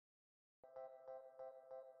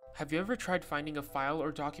Have you ever tried finding a file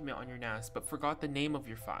or document on your NAS but forgot the name of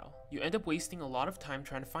your file? You end up wasting a lot of time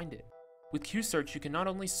trying to find it. With Qsirch, you can not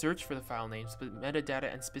only search for the file names but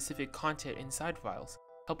metadata and specific content inside files,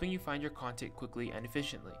 helping you find your content quickly and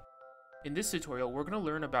efficiently. In this tutorial, we're going to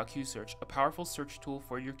learn about Qsirch, a powerful search tool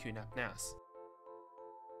for your QNAP NAS.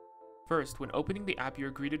 First, when opening the app,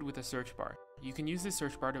 you're greeted with a search bar. You can use this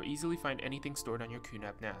search bar to easily find anything stored on your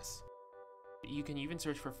QNAP NAS. You can even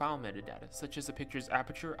search for file metadata, such as a picture's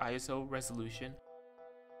aperture, ISO, resolution,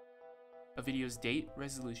 a video's date,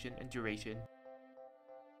 resolution, and duration,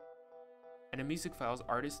 and a music file's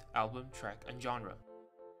artist, album, track, and genre.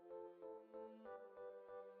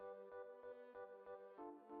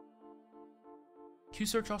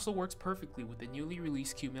 Qsirch also works perfectly with the newly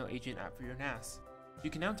released Qmail agent app for your NAS.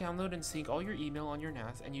 You can now download and sync all your email on your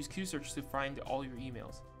NAS and use Qsirch to find all your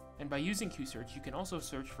emails. And by using Qsirch, you can also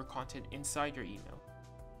search for content inside your email.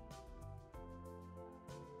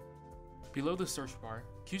 Below the search bar,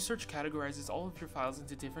 Qsirch categorizes all of your files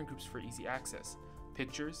into different groups for easy access: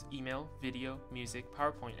 pictures, email, video, music,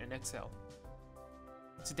 PowerPoint, and Excel.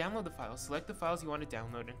 To download the files, select the files you want to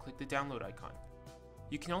download and click the download icon.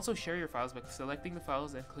 You can also share your files by selecting the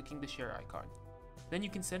files and clicking the share icon. Then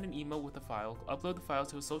you can send an email with the file, upload the file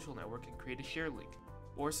to a social network and create a share link,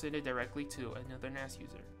 or send it directly to another NAS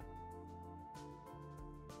user.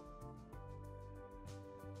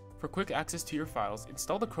 For quick access to your files,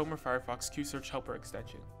 install the Chrome or Firefox Qsirch Helper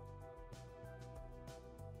extension.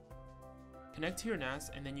 Connect to your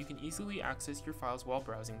NAS and then you can easily access your files while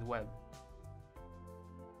browsing the web.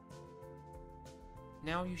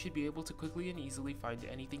 Now you should be able to quickly and easily find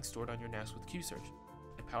anything stored on your NAS with Qsirch,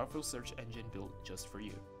 a powerful search engine built just for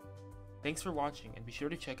you. Thanks for watching, and be sure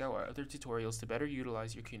to check out our other tutorials to better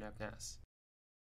utilize your QNAP NAS.